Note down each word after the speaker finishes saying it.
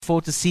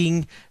forward to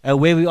seeing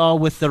where we are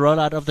with the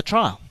rollout of the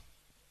trial.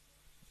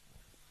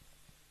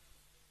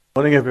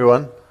 Morning,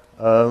 everyone.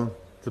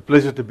 It's a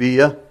pleasure to be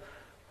here.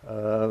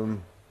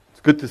 It's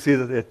good to see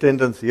that the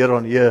attendance year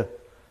on year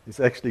is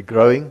actually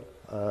growing,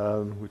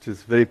 which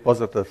is very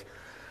positive.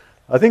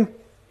 I think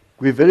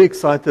we're very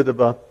excited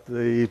about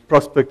the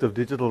prospect of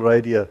digital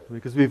radio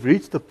because we've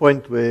reached a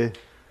point where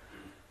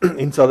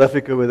in South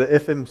Africa where the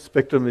FM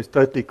spectrum is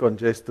totally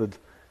congested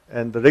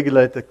and the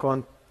regulator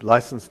can't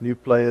license new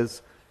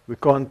players. We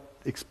can't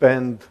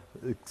expand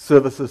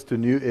services to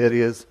new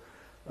areas.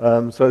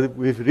 So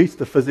we've reached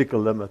the physical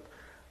limit.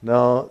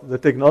 Now, the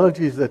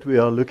technologies that we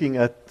are looking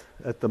at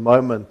the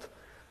moment,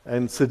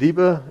 and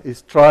SODIBA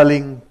is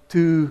trialing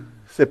two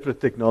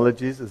separate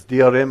technologies. It's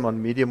DRM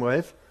on medium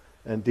wave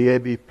and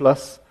DAB+.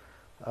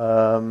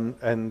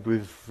 And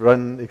we've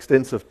run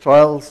extensive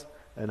trials,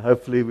 and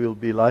hopefully we'll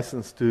be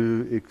licensed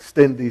to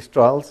extend these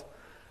trials.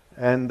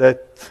 And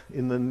that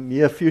in the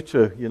near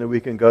future, we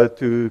can go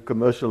to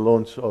commercial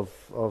launch of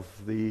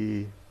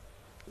the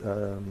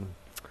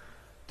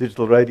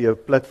digital radio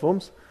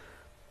platforms.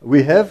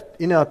 We have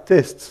in our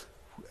tests,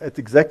 at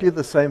exactly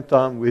the same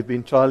time, we've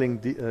been trialing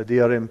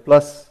DRM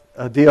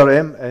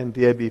and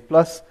DAB+,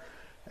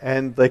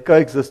 and they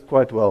coexist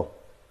quite well.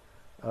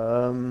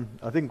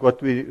 I think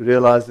what we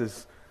realize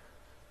is,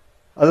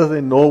 other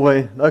than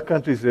Norway, no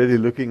country is really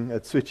looking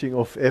at switching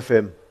off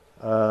FM.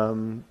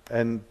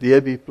 And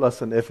DAB+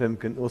 and FM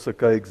can also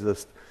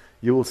coexist.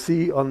 You will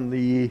see on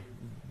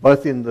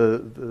both in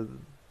the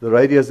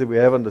radios that we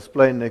have on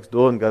display next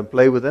door, and go and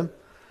play with them.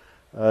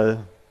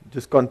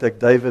 Just contact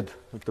David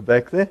at the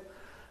back there.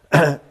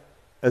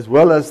 As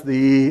well as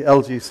the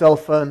LG cell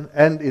phone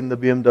and in the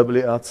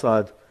BMW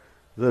outside.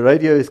 The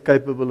radio is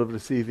capable of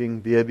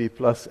receiving DAB+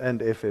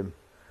 and FM.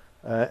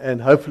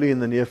 And hopefully in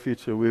the near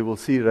future we will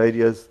see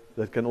radios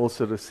that can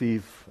also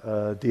receive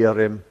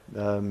DRM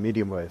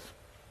medium wave.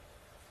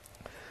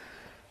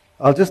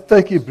 I'll just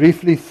take you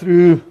briefly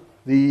through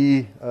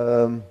the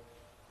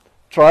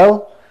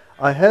trial.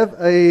 I have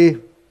a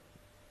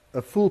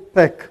full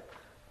pack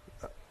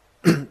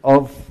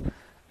of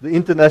the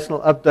international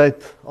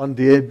update on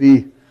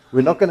DAB.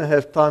 We're not going to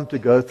have time to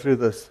go through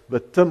this,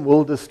 but Tim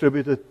will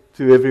distribute it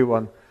to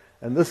everyone.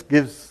 And this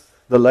gives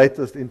the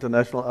latest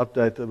international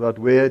update about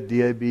where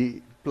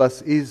DAB+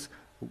 is,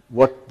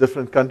 what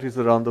different countries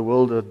around the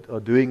world are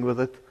doing with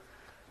it.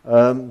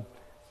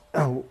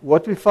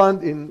 What we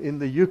find in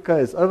the UK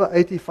is over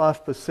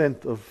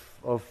 85%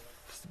 of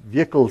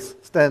vehicles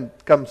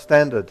come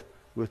standard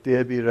with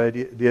DAB+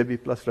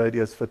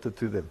 radios fitted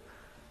to them.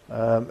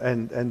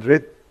 And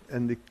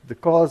the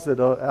cars that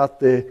are out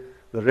there,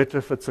 the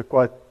retrofits are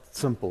quite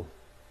simple.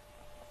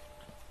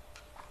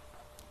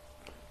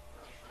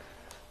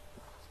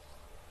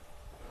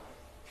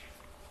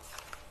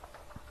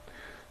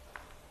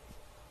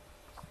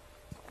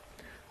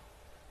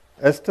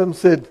 As Tim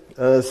said,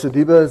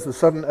 SODIBA is the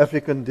Southern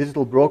African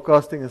Digital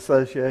Broadcasting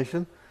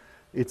Association.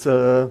 It's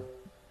an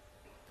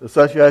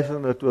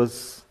association that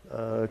was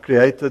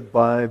created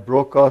by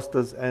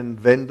broadcasters and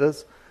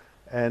vendors,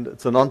 and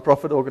it's a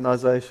non-profit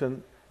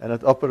organization, and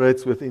it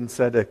operates within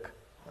SADC.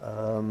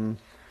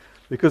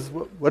 Because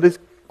what is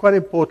quite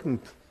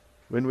important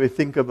when we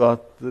think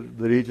about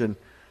the region,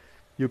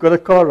 you've got a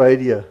car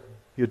radio.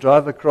 You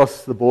drive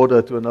across the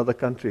border to another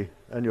country,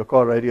 and your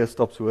car radio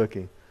stops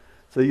working.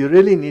 So you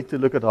really need to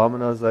look at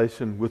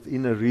harmonization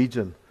within a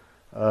region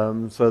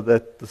so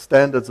that the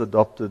standards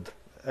adopted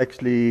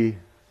actually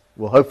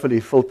will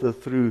hopefully filter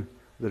through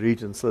the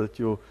region so that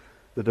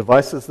the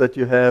devices that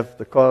you have,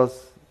 the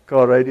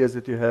car radios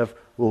that you have,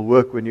 will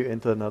work when you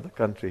enter another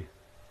country.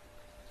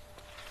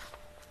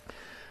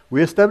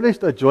 We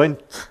established a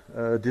joint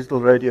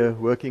digital radio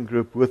working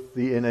group with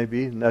the NAB,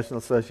 National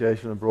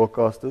Association of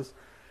Broadcasters,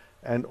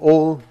 and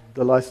all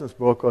the licensed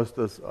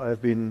broadcasters have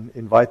been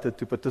invited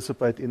to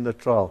participate in the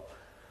trial.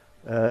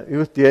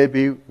 With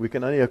DAB, we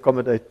can only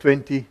accommodate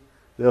 20.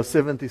 There are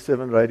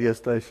 77 radio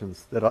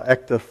stations that are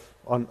active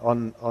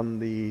on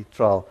the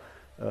trial.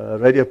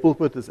 Radio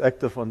Pulpit is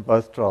active on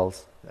both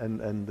trials,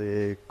 and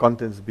the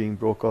contents being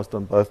broadcast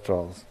on both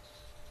trials.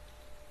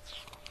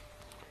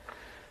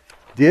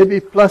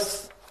 DAB+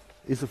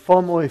 is a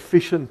far more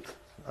efficient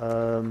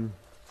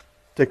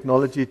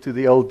technology to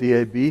the old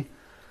DAB,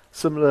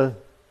 similar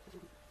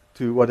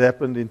to what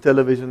happened in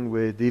television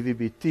where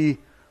DVB-T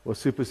was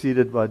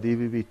superseded by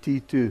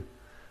DVB-T2.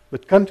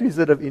 But countries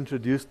that have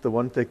introduced the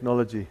one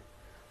technology,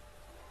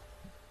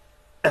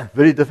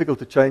 very difficult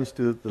to change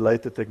to the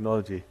later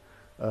technology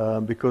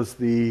because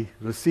the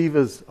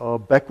receivers are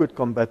backward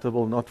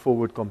compatible, not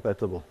forward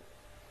compatible.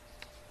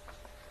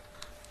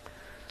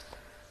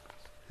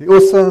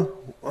 Also,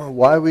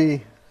 why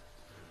we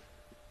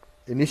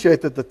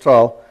initiated the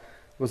trial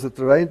was that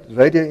the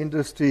radio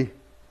industry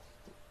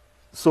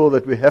saw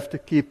that we have to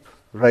keep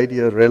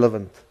radio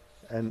relevant.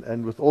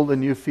 And with all the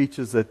new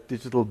features that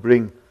digital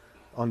bring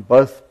on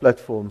both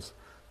platforms,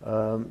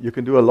 you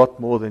can do a lot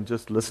more than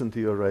just listen to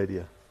your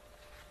radio.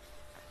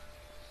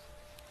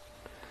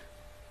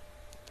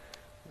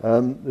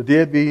 The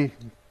DAB+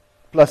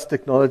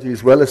 technology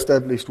is well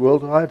established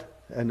worldwide,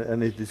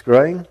 and it is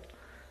growing.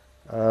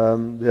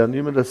 There are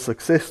numerous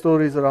success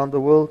stories around the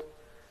world.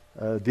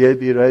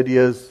 DAB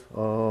radios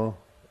are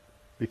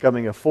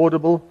becoming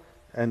affordable,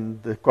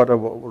 and quite a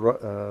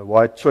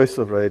wide choice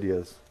of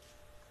radios.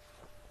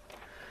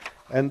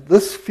 And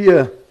this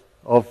fear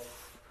of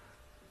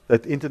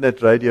that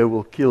internet radio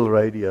will kill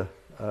radio.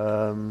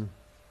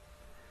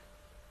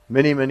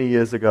 Many, many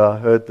years ago I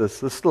heard this.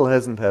 This still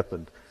hasn't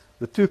happened.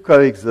 The two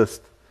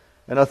coexist.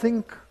 And I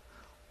think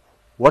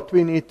what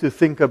we need to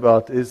think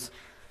about is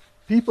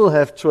people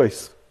have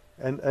choice.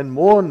 And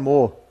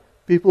more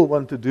people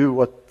want to do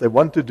what they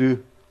want to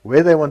do,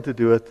 where they want to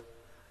do it,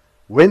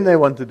 when they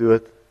want to do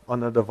it,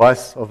 on a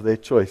device of their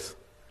choice.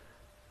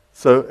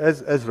 So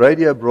as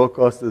radio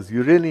broadcasters,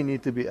 you really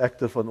need to be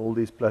active on all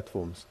these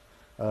platforms.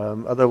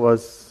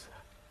 Otherwise,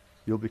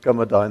 you'll become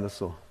a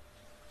dinosaur.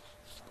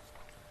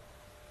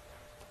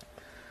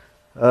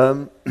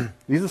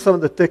 These are some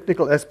of the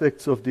technical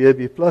aspects of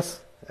DAB+,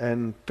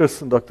 and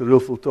Chris and Dr.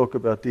 Rulf will talk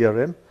about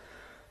DRM.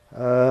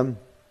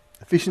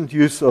 Efficient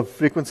use of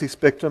frequency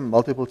spectrum,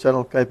 multiple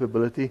channel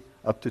capability,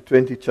 up to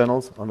 20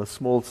 channels on a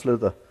small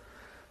slither.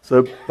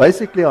 So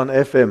basically on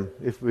FM,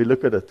 if we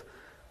look at it,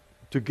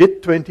 to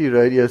get 20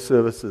 radio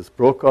services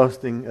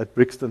broadcasting at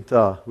Brixton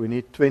Tower, we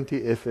need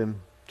 20 FM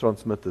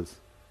transmitters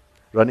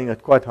running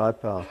at quite high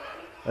power.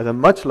 At a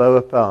much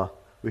lower power,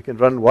 we can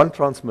run one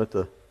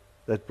transmitter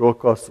that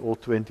broadcasts all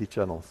 20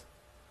 channels.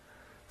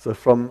 So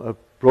from a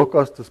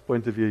broadcaster's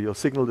point of view, your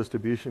signal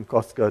distribution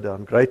costs go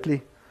down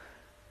greatly.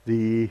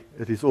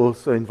 It is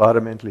also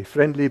environmentally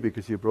friendly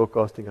because you're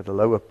broadcasting at a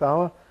lower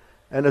power,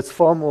 and it's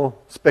far more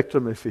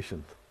spectrum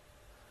efficient.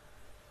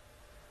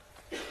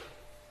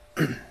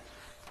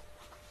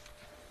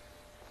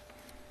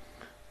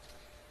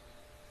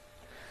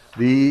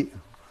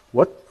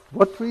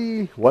 What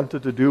we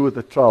wanted to do with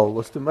the trial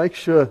was to make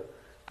sure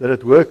that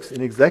it works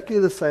in exactly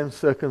the same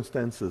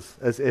circumstances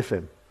as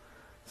FM.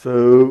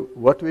 So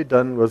what we've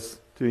done was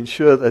to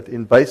ensure that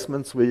in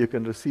basements where you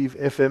can receive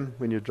FM,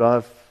 when you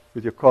drive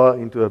with your car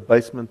into a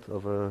basement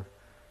of a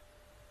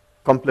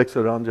complex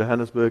around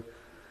Johannesburg,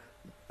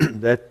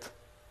 that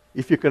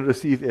if you can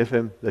receive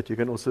FM, that you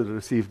can also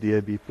receive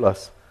DAB+.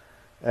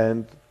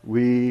 And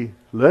we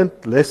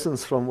learned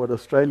lessons from what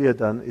Australia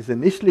done is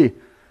initially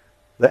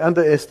they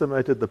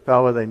underestimated the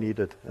power they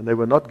needed, and they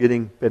were not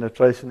getting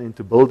penetration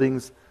into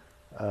buildings,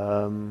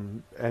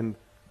 and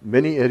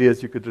many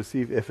areas you could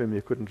receive FM,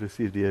 you couldn't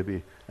receive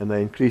DAB, and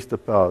they increased the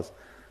powers.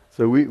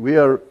 So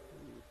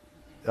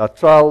our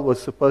trial was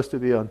supposed to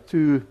be on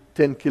two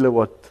 10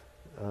 kilowatt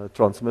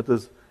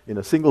transmitters in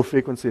a single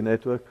frequency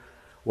network,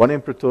 one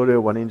in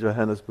Pretoria, one in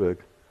Johannesburg.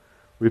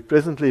 We're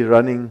presently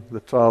running the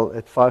trial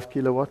at 5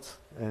 kilowatts,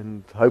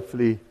 and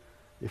hopefully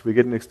if we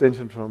get an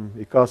extension from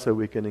ICASA,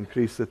 we can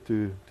increase it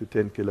to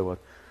 10 kilowatt.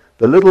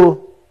 The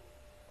little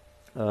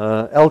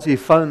LG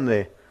phone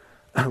there,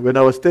 when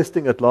I was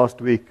testing it last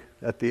week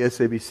at the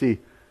SABC,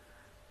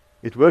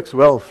 it works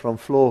well from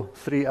floor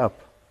 3 up.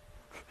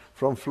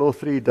 From floor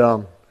 3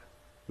 down,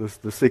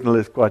 the signal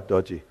is quite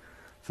dodgy.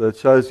 So it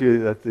shows you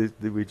that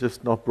we're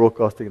just not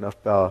broadcasting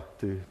enough power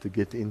to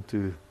get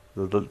into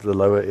the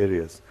lower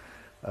areas.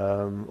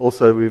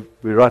 Also,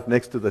 we're right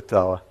next to the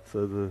tower,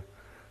 so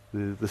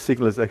the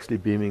signal is actually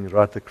beaming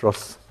right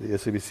across the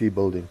SABC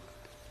building.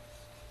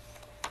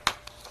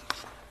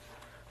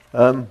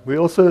 We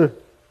also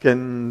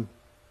can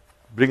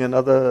bring a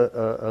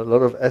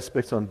lot of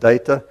aspects on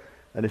data,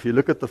 and if you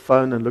look at the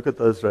phone and look at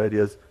those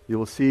radios, you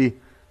will see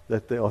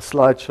that there are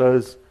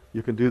slideshows.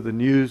 You can do the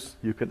news,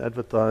 you can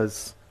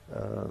advertise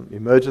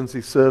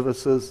emergency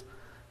services,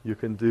 you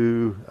can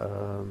do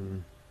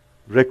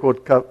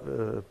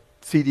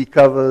CD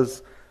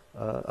covers,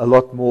 a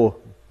lot more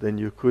than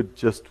you could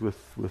just with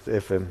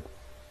FM.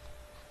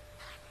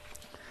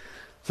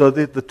 So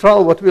the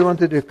trial, what we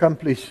wanted to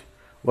accomplish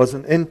was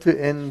an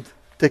end-to-end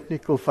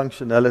technical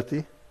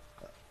functionality.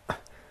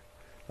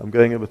 I'm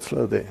going a bit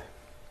slow there.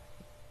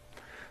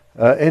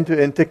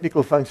 End-to-end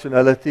technical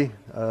functionality,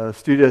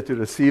 studio to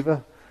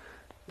receiver,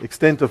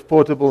 extent of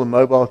portable and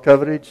mobile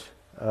coverage,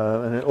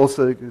 and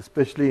also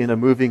especially in a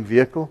moving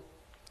vehicle.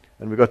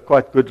 And we got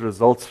quite good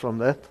results from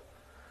that.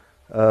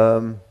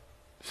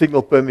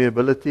 Signal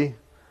permeability,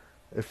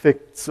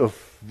 effects of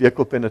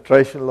vehicle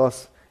penetration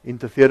loss,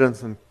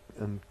 interference and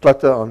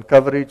clutter on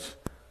coverage,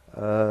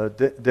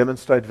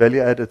 demonstrate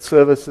value-added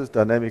services,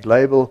 dynamic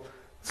label,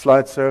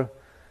 slideshow,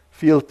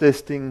 field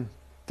testing,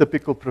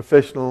 typical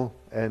professional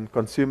and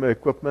consumer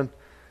equipment,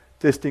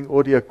 testing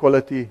audio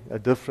quality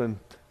at different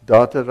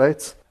data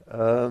rates.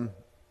 I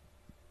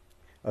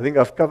think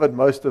I've covered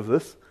most of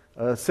this.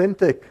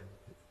 Centec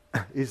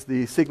is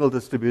the signal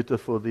distributor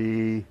for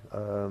the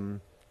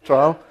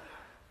trial,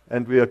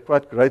 and we are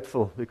quite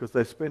grateful because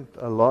they spent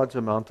a large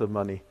amount of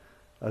money.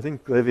 I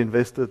think they've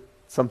invested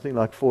something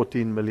like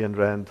 14 million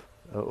rand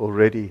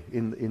already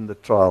in the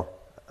trial.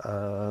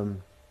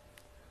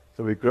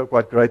 So we're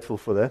quite grateful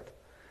for that.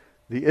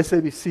 The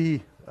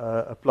SABC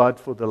applied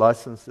for the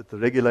license at the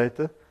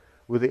regulator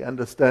with the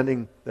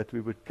understanding that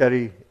we would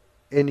carry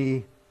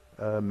any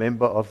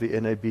member of the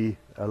NAB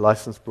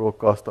licensed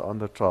broadcaster on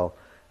the trial.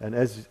 And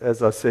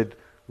as I said,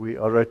 we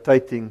are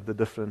rotating the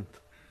different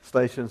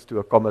stations to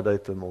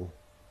accommodate them all.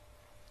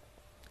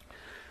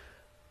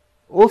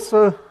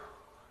 Also,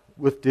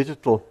 with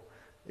digital,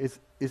 is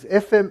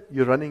FM,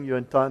 you're running your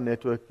entire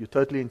network, you're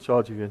totally in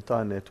charge of your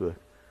entire network.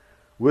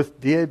 With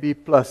DAB+,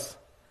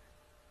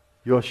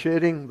 you're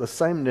sharing the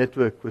same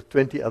network with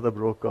 20 other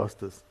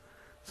broadcasters.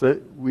 So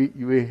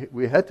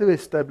we had to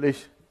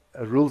establish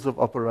rules of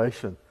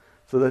operation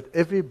so that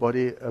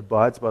everybody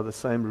abides by the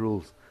same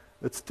rules.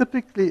 It's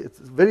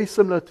very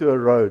similar to a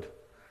road.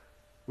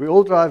 We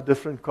all drive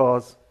different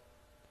cars.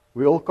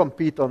 We all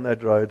compete on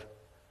that road.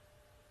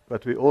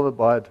 But we all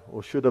abide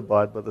or should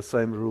abide by the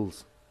same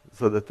rules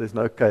so that there's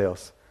no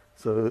chaos.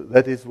 So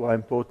that is why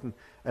important.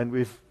 And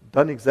we've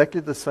done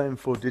exactly the same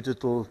for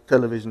digital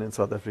television in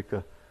South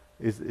Africa,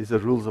 is the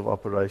rules of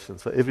operation.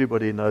 So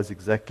everybody knows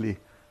exactly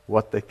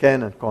what they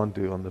can and can't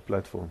do on the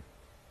platform.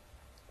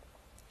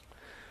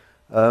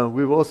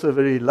 We were also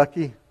very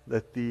lucky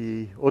that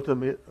the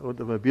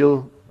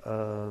automobile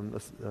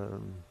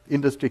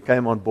industry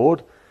came on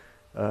board,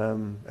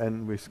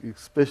 and we're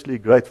especially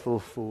grateful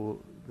for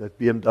that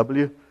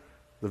BMW.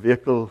 The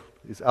vehicle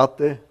is out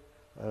there.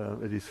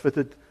 It is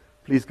fitted.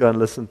 Please go and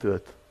listen to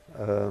it.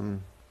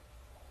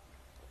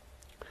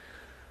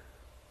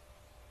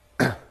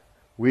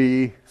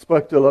 We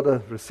spoke to a lot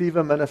of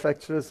receiver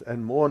manufacturers,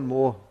 and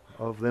more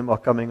of them are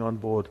coming on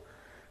board.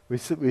 We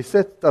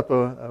set up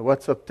a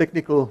WhatsApp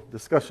technical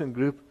discussion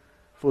group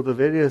for the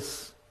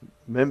various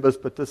members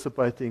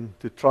participating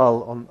to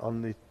trial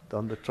on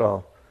the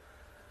trial.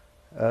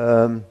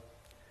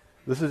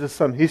 This is just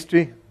some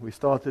history. We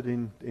started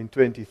in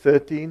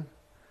 2013,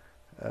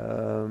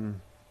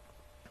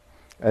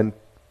 and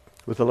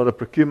with a lot of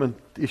procurement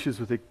issues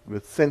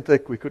with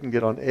Centec, we couldn't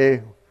get on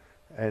air,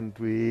 and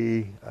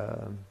we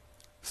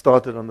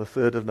started on the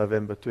 3rd of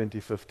November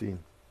 2015.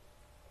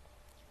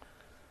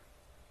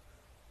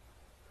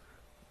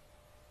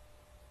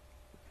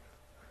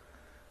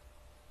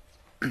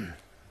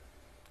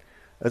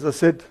 As I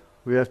said,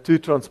 we have 2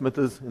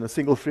 transmitters in a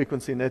single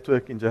frequency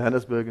network in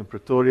Johannesburg and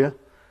Pretoria.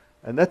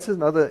 And that's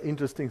another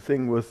interesting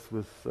thing with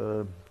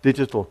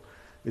digital,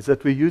 is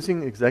that we're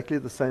using exactly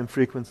the same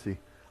frequency.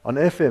 On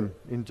FM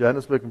in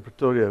Johannesburg and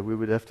Pretoria, we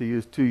would have to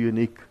use 2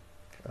 unique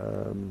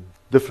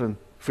different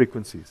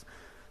frequencies.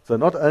 So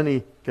not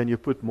only can you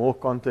put more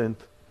content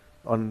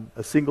on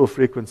a single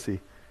frequency,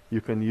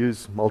 you can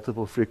use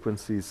multiple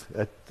frequencies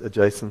at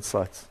adjacent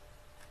sites.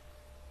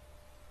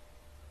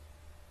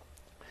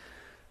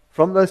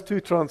 From those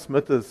 2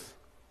 transmitters,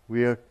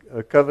 we are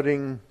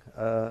covering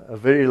a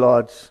very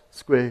large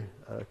square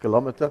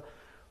kilometer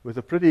with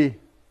a pretty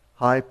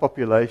high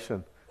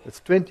population. It's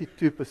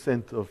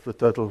 22% of the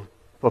total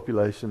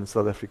population in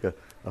South Africa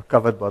are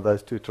covered by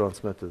those 2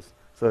 transmitters.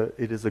 So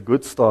it is a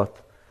good start.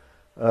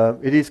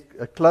 It is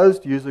a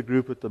closed user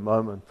group at the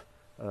moment.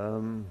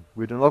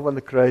 We do not want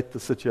to create the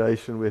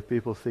situation where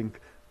people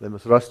think they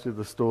must rush to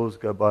the stores,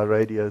 go buy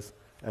radios,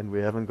 and we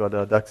haven't got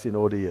our ducks in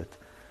order yet.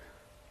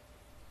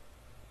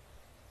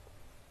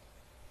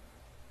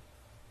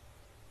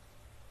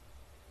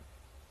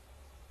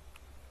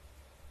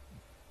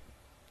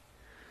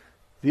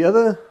 The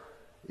other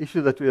issue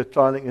that we are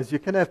trialing is you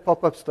can have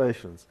pop-up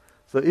stations.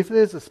 So if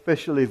there's a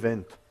special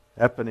event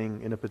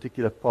happening in a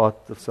particular part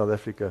of South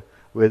Africa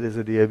where there's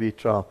a DAB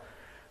trial,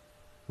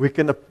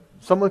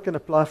 someone can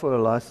apply for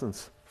a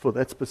license for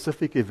that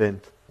specific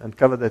event and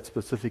cover that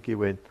specific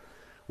event.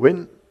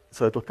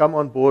 So it'll come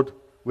on board.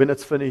 When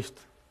it's finished,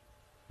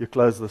 you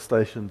close the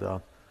station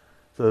down.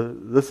 So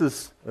this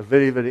is a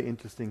very, very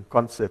interesting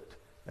concept,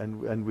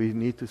 and we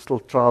need to still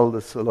trial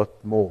this a lot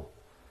more.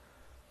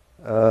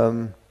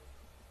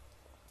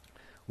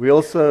 We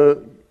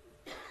also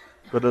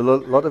got a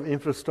lot of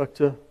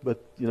infrastructure, but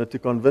to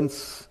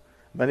convince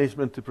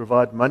management to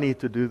provide money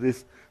to do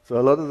this. So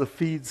a lot of the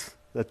feeds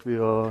that we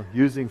are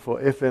using for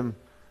FM,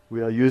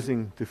 we are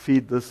using to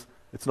feed this.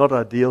 It's not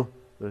ideal,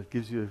 but it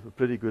gives you a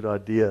pretty good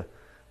idea.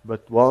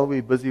 But while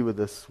we're busy with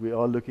this, we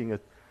are looking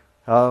at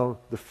how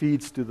the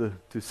feeds to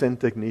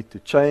Centec need to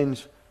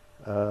change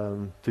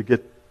to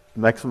get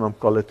maximum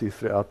quality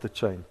throughout the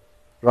chain,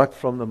 right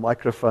from the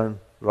microphone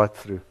right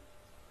through.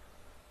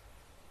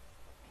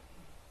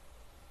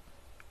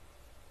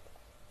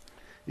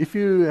 If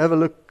you have a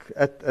look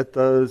at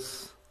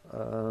those,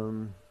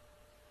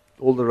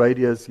 all the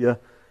radios here,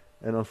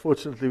 and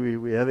unfortunately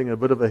we're having a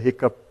bit of a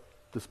hiccup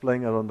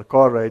displaying it on the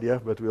car radio,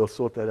 but we'll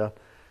sort that out.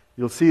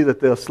 You'll see that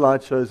there are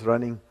slideshows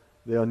running,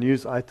 there are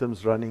news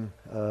items running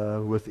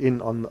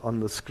within on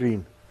the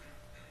screen.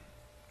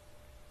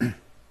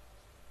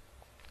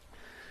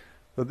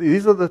 So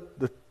these are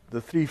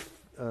the 3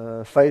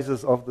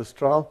 phases of this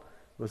trial.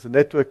 Was the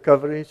network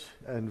coverage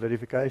and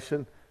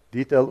verification,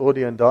 detailed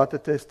audio and data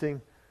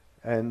testing,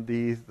 and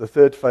the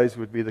 3rd phase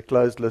would be the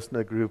closed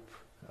listener group,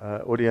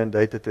 audio and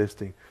data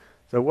testing.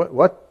 So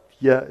what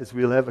here is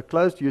we'll have a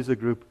closed user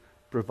group,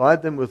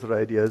 provide them with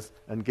radios,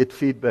 and get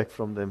feedback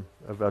from them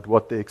about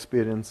what they're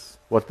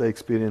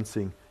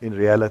experiencing in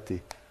reality.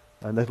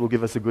 And that will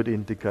give us a good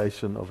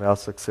indication of how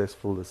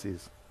successful this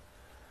is.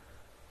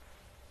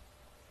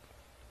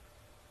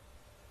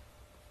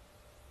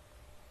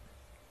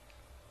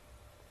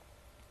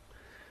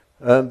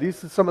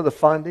 These are some of the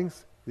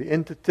findings. The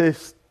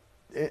end-to-end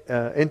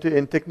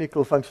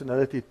technical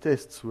functionality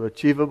tests were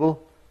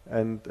achievable,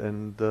 and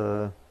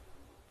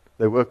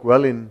they work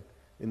well in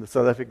the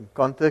South African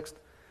context.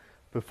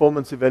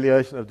 Performance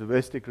evaluation of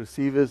domestic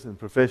receivers and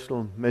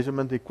professional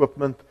measurement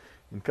equipment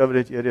in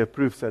coverage area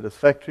proved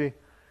satisfactory.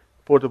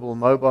 Portable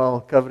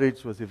mobile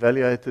coverage was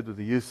evaluated with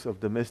the use of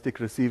domestic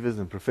receivers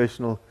and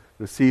professional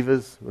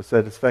receivers was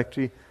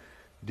satisfactory.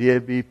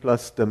 DAB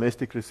plus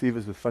domestic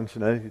receivers with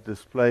functionality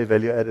display,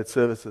 value-added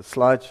services,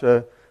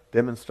 slideshow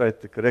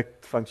demonstrate the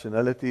correct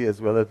functionality as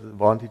well as the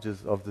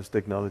advantages of this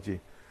technology.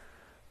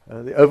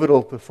 The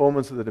overall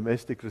performance of the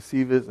domestic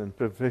receivers and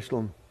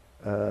professional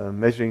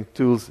measuring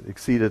tools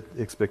exceeded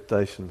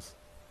expectations.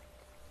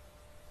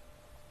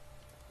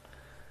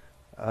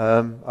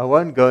 I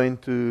won't go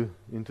into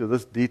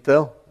this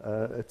detail.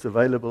 It's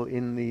available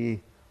in the,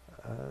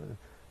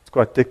 it's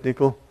quite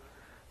technical.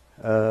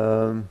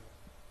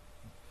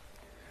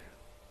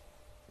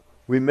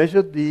 We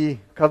measured the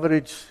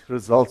coverage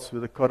results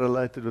with the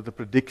correlated with the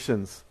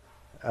predictions,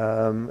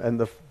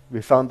 and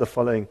we found the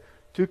following.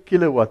 2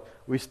 kilowatt.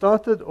 We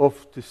started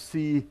off to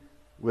see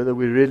whether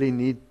we really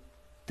need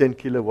 10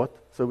 kilowatt.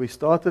 So we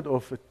started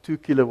off at 2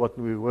 kilowatt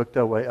and we worked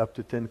our way up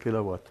to 10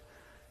 kilowatt.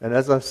 And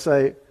as I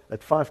say,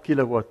 at 5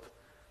 kilowatt,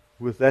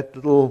 with that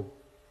little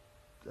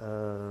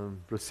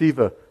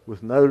receiver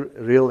with no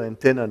real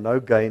antenna, no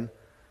gain,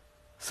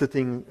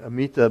 sitting a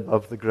meter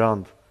above the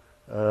ground,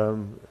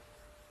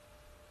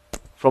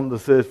 from the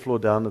third floor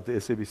down at the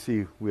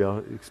SABC, we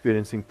are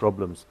experiencing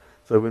problems.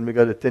 So when we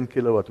go to 10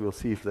 kilowatt, we'll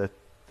see if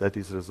that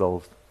is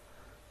resolved.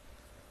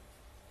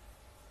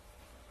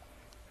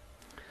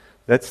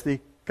 That's the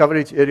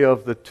coverage area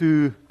of the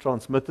two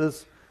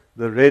transmitters.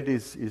 The red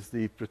is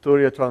the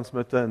Pretoria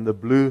transmitter, and the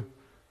blue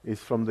is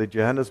from the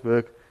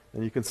Johannesburg.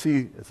 And you can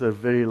see it's a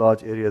very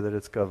large area that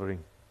it's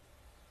covering.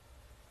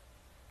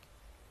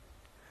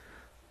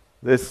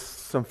 There's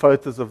some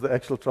photos of the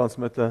actual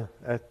transmitter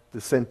at the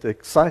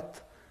Centec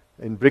site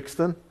in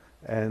Brixton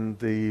and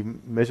the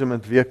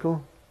measurement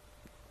vehicle.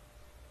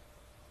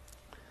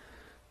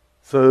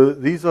 So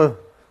these are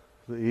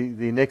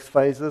the next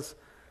phases.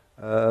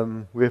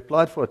 We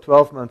applied for a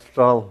 12-month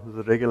trial with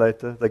the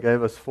regulator. They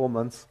gave us 4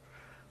 months.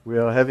 We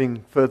are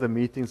having further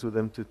meetings with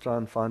them to try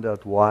and find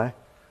out why,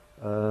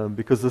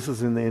 because this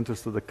is in the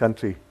interest of the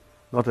country,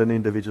 not an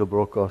individual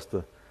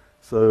broadcaster.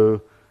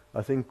 So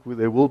I think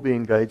there will be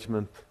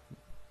engagement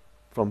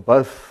from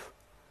both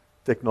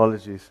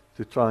technologies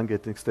to try and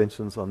get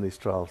extensions on these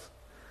trials.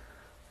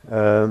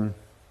 And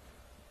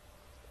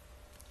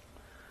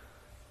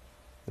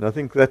I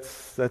think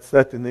that's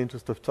that in the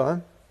interest of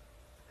time.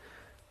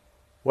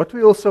 What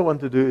we also want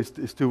to do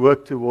is to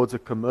work towards a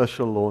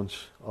commercial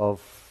launch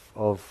of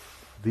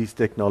these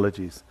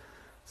technologies.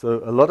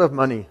 So a lot of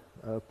money,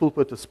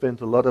 Pulpit has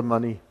spent a lot of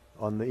money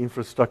on the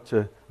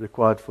infrastructure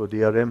required for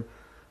DRM.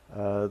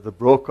 The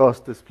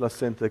broadcasters plus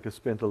Centec has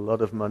spent a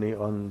lot of money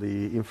on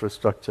the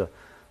infrastructure.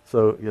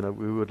 So,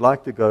 we would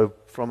like to go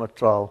from a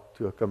trial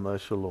to a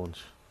commercial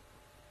launch.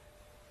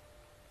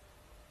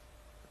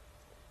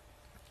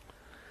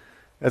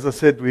 As I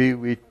said,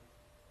 we've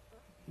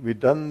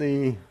done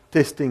the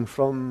testing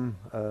from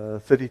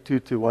 32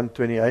 to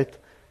 128,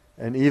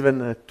 and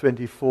even at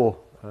 24,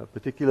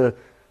 particular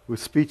with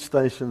speech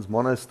stations,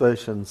 mono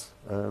stations,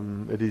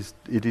 it is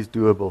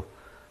doable.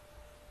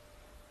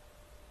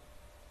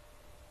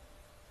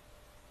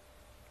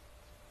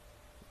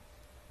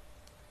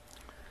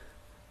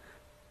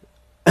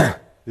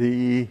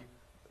 The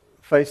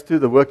phase 2,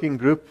 the working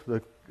group,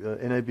 the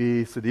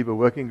NAB Sadiba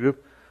working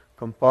group,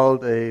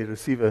 compiled a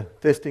receiver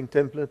testing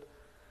template,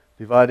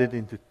 divided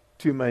into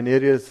 2 main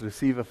areas: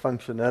 receiver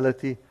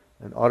functionality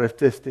and RF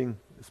testing,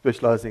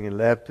 specializing in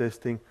lab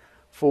testing,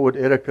 forward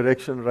error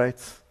correction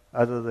rates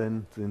other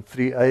than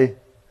 3A.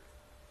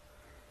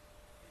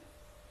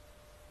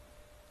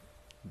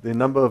 The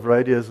number of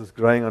radios is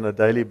growing on a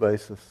daily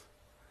basis.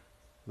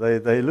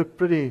 They look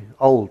pretty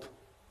old.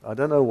 I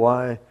don't know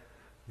why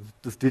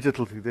this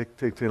digital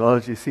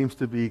technology seems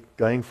to be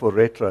going for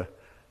retro.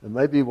 And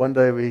maybe one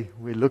day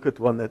we look at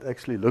one that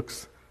actually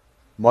looks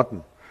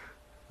modern.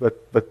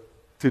 But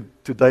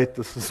to date,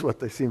 this is what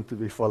they seem to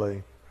be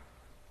following.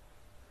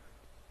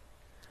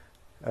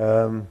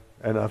 And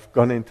I've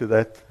gone into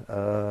that.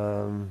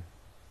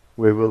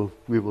 We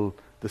will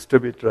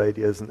distribute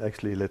radios and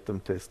actually let them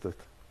test it.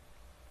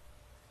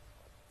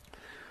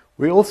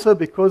 We also,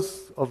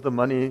 because of the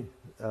money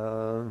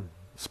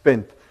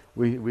spent,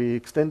 we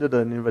extended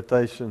an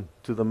invitation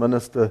to the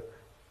minister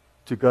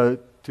to go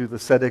to the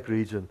SADC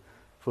region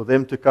for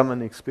them to come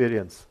and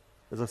experience.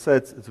 As I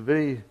said, it's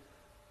very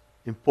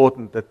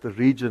important that the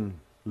region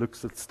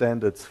looks at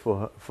standards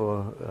for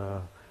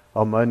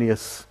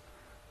harmonious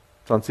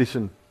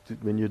transition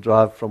when you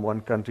drive from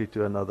one country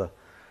to another.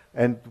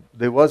 And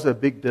there was a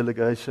big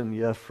delegation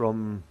here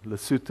from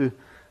Lesotho,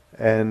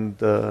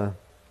 and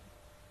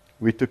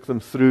we took them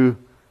through,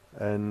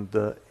 and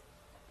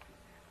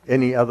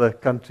any other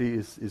country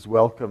is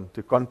welcome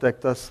to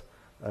contact us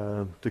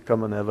to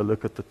come and have a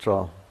look at the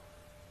trial.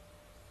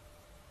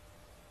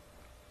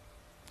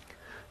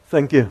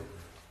 Thank you.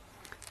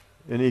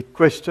 Any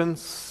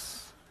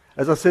questions?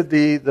 As I said,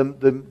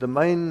 the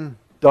main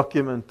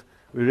document,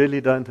 we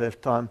really don't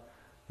have time.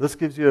 This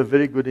gives you a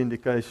very good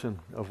indication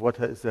of what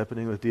is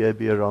happening with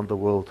DAB around the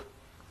world.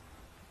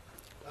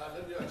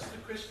 Lydia, just a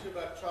question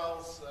about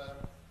trials.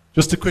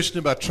 Just a question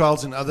about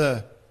trials in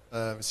other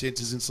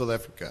centres in South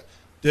Africa.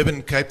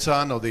 Durban, Cape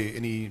Town, are there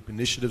any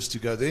initiatives to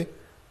go there?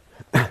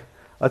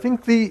 I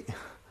think we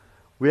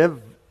have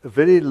a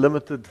very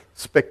limited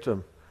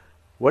spectrum.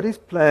 What is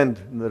planned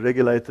in the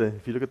regulator,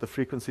 if you look at the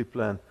frequency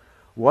plan,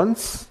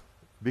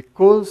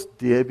 because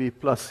DAB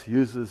Plus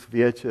uses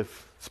VHF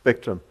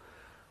spectrum,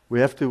 we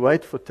have to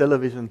wait for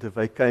television to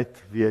vacate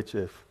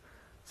VHF.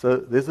 So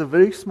there's a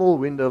very small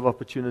window of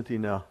opportunity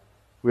now.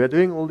 We are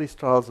doing all these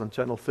trials on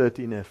channel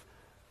 13F.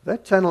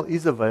 That channel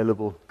is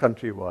available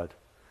countrywide.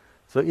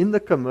 So in the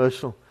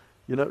commercial,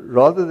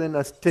 rather than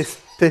us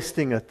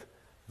testing it,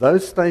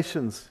 those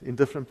stations in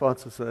different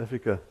parts of South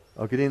Africa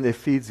are getting their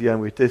feeds here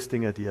and we're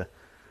testing it here.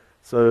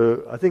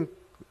 So I think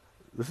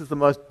this is the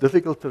most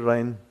difficult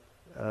terrain,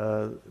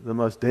 the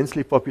most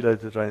densely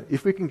populated terrain.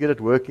 If we can get it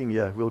working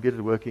here, we'll get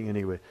it working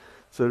anywhere.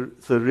 So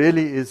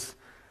really is,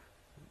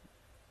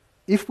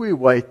 if we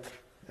wait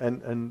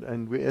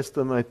and we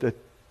estimate that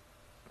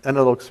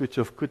analog switch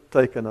off could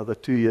take another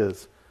 2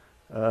 years,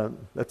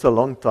 that's a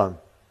long time.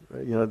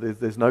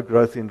 There's no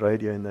growth in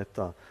radio in that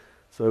time.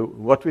 So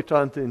what we're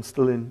trying to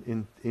instill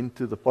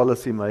into the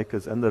policy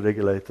makers and the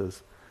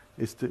regulators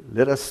is to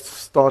let us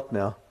start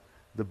now.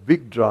 The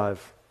big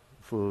drive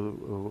for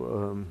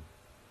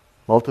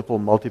multiple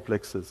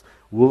multiplexes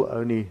will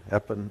only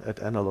happen at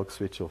analog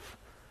switch off.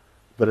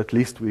 But at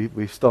least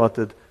we've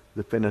started,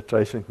 the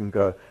penetration can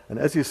go. And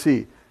as you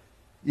see,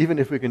 even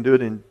if we can do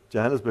it in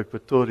Johannesburg,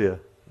 Pretoria,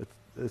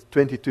 it's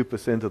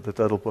 22% of the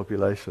total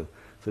population.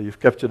 So you've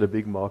captured a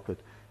big market.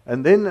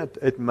 And then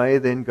it may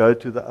then go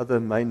to the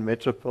other main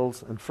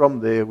metropoles, and from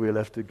there we'll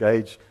have to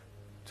gauge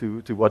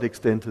to what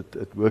extent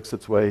it works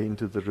its way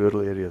into the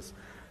rural areas.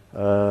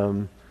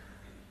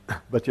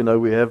 But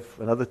we have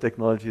another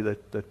technology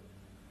that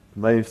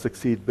may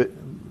succeed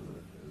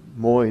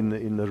more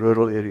in the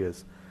rural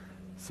areas.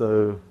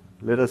 So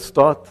let us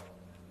start,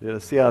 let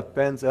us see how it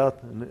pans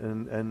out,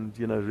 and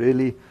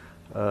really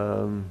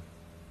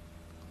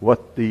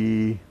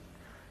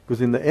because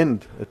in the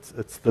end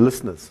it's the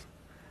listeners.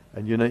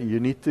 And you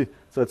need to,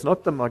 so it's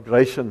not the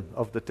migration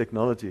of the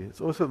technology, it's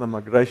also the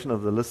migration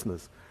of the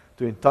listeners,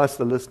 to entice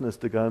the listeners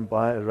to go and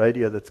buy a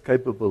radio that's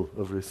capable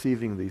of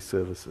receiving these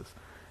services.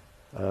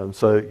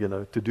 So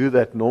to do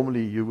that,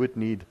 normally you would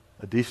need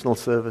additional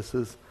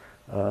services,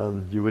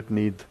 you would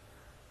need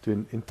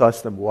to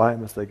entice them. Why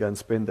must they go and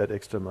spend that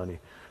extra money?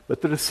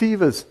 But the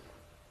receiver's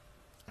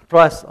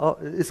price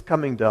is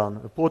coming down.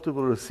 A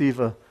portable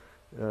receiver,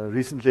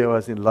 recently I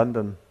was in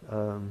London,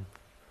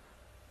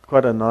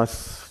 quite a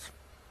nice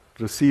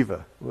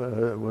receiver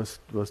was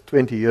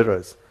 20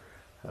 euros.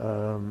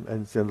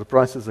 And so the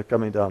prices are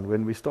coming down.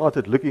 When we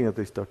started looking at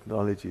these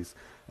technologies,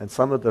 and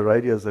some of the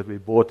radios that we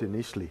bought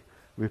initially,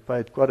 we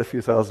paid quite a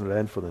few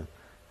 £1,000 for them.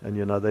 And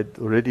they'd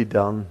already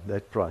down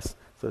that price.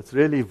 So it's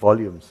really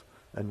volumes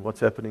and what's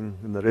happening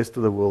in the rest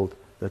of the world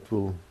that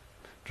will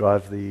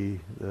drive the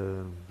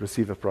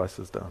receiver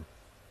prices down.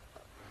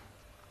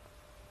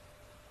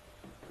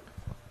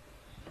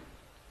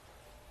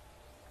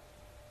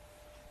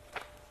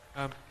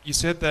 You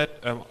said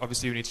that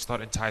obviously we need to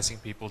start enticing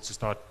people to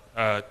start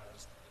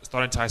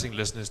enticing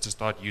listeners to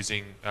start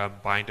using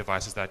buying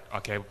devices that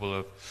are capable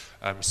of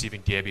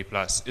receiving DAB+.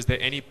 Is there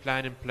any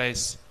plan in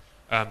place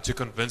to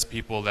convince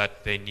people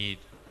that they need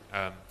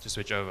to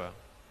switch over?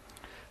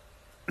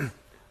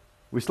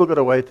 We still got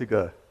a way to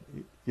go.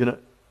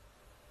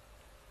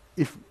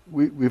 If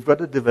we've got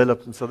to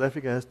develop, and South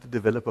Africa has to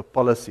develop a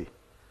policy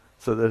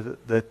so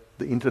that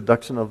the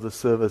introduction of the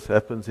service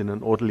happens in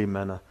an orderly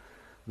manner.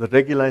 The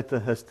regulator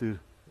has to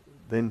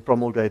then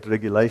promulgate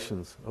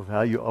regulations of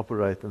how you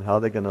operate and how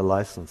they're going to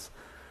license.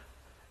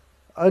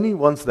 Only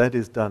once that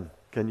is done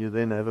can you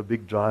then have a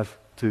big drive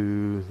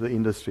to the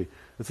industry.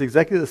 It's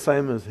exactly the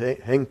same as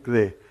Henk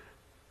there.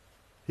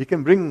 He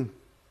can bring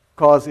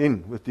cars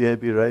in with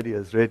DAB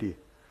radios ready,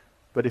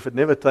 but if it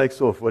never takes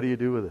off, what do you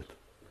do with it?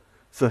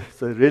 So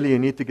really you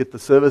need to get the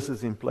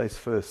services in place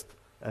first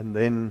and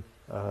then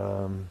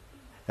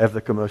have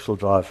the commercial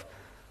drive.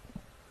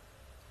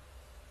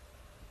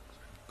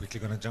 Quickly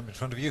going to jump in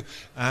front of you.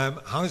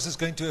 How is this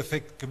going to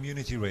affect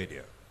community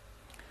radio?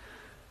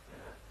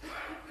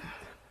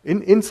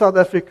 In South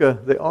Africa,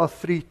 there are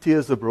 3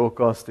 tiers of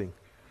broadcasting.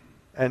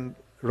 And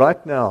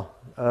right now,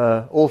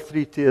 all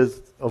 3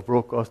 tiers of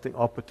broadcasting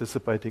are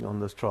participating on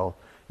this trial.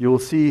 You will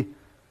see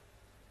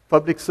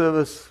public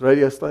service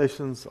radio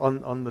stations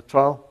on the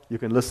trial. You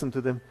can listen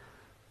to them.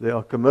 There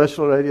are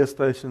commercial radio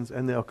stations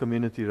and there are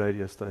community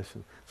radio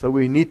stations. So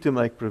we need to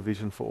make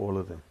provision for all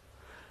of them.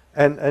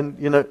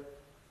 And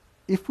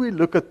if we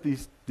look at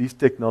these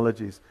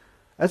technologies,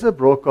 as a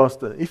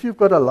broadcaster, if you've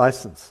got a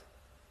license,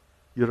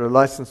 you're a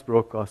licensed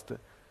broadcaster.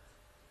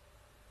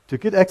 To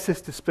get access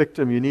to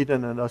spectrum, you need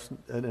an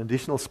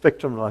additional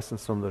spectrum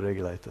license from the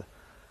regulator.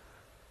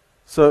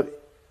 So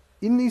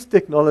in these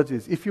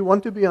technologies, if you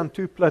want to be on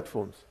 2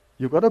 platforms,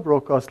 you've got a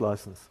broadcast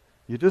license.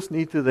 You just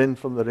need to then,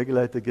 from the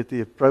regulator, get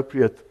the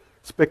appropriate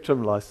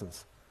spectrum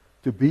license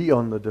to be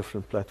on the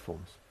different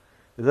platforms.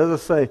 But as I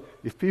say,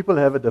 if people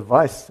have a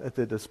device at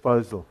their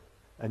disposal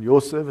and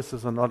your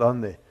services are not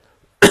on there,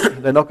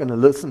 they're not going to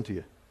listen to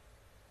you.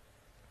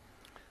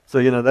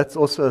 So, that's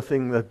also a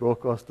thing that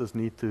broadcasters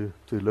need to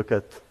look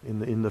at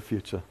in the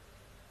future.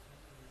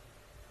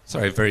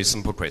 Sorry, very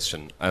simple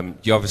question.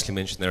 You obviously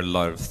mentioned there are a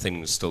lot of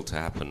things still to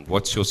happen.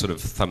 What's your sort of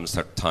thumbs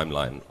up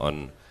timeline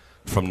on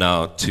from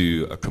now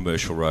to a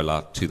commercial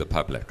rollout to the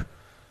public?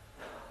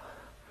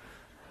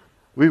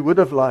 We would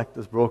have liked,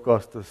 as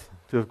broadcasters,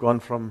 to have gone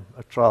from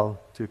a trial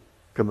to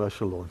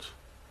commercial launch.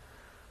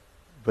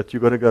 But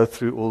you've got to go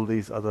through all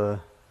these other,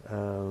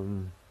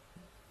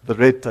 the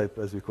red tape,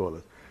 as we call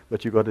it.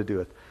 But you've got to do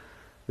it.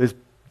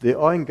 There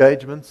are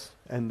engagements,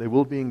 and there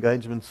will be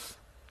engagements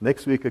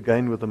next week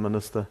again with the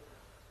minister.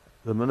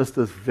 The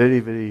minister is very,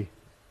 very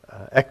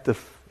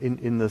active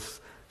in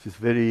this. She's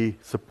very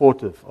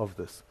supportive of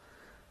this.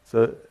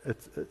 So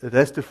it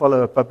has to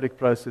follow a public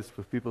process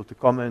for people to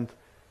comment,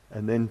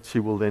 and then she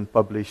will then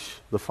publish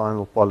the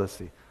final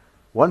policy.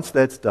 Once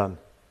that's done,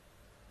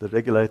 the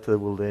regulator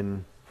will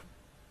then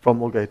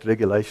promulgate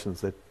regulations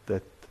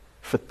that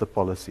fit the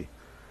policy.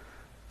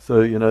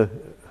 So,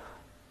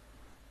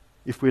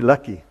 if we're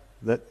lucky,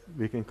 that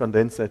we can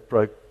condense that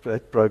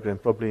program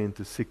probably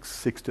into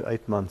six to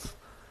 8 months.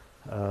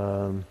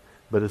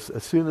 But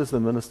as soon as the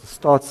minister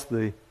starts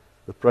the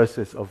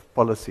process of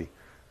policy,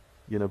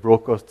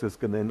 broadcasters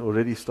can then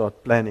already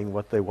start planning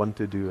what they want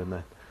to do and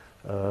that.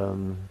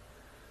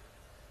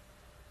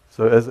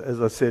 So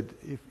as I said,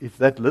 if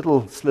that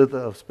little slither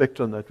of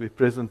spectrum that we're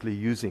presently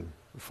using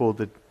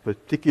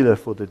particular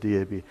for the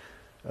DAB,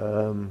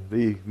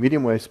 the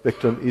medium wave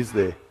spectrum is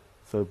there.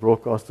 So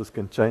broadcasters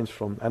can change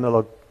from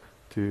analog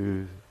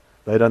to,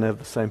 they don't have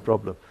the same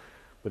problem.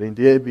 But in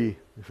DAB,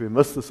 if we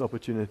miss this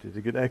opportunity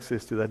to get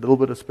access to that little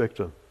bit of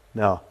spectrum,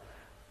 now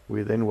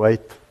we then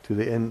wait to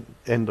the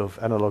end of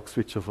analog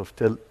switch off, of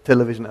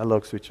television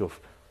analog switch off,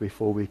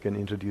 before we can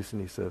introduce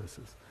any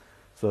services.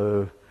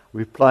 So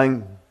we're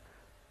applying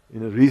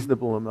in a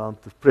reasonable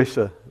amount of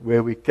pressure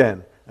where we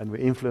can, and we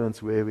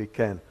influence where we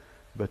can,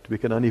 but we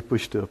can only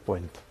push to a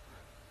point.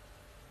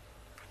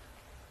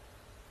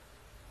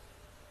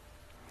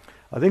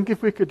 I think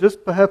if we could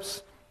just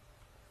perhaps,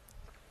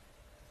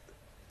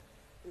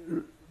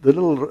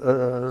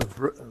 the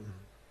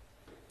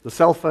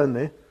cell phone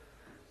there,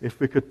 if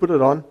we could put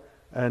it on,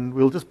 and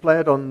we'll just play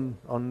it on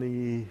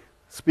the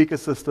speaker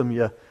system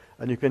here,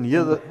 and you can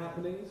hear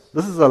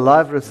this is a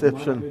live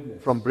reception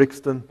from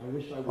Brixton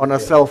on a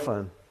cell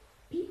phone.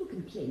 People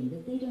complain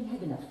that they don't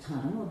have enough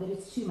time or that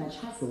it's too much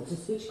hassle to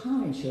switch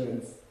car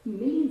insurance.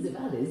 Millions of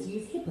others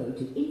use Hippo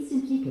to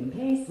instantly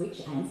compare,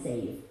 switch and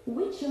save.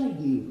 Which are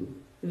you?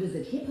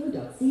 Visit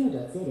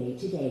hippo.co.za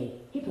today.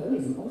 Hippo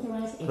is an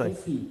authorized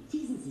FSP.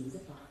 T's and C's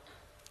apply.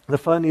 The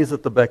phone is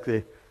at the back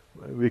there.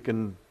 We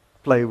can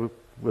play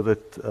with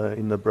it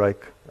in the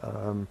break.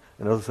 And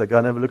as I say, go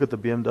and have a look at the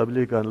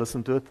BMW, go and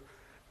listen to it,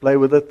 play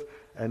with it.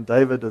 And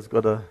David has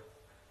got an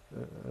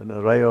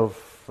array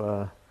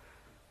of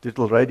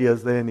digital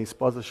radios there in his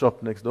spaza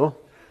shop next door.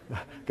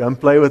 Go and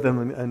play with them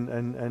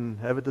and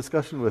have a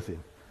discussion with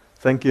him.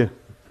 Thank you.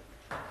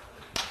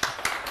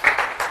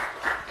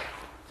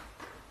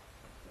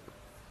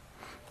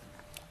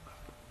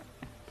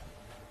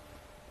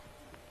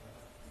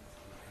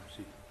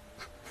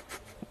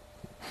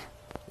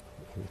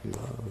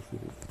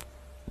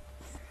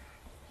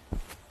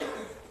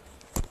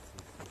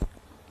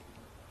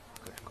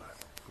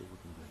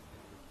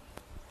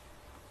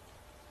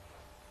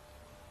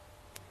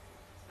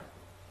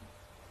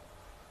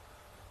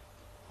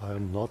 I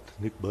am not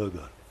Nick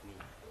Berger.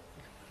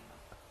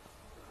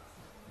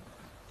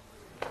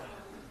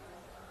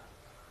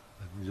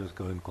 Let me just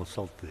go and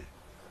consult there.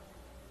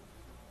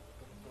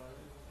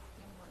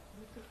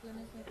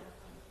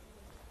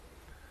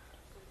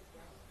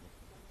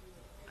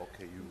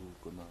 Okay, you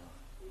gonna...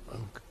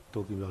 I'm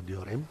talking about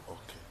DRM. Okay.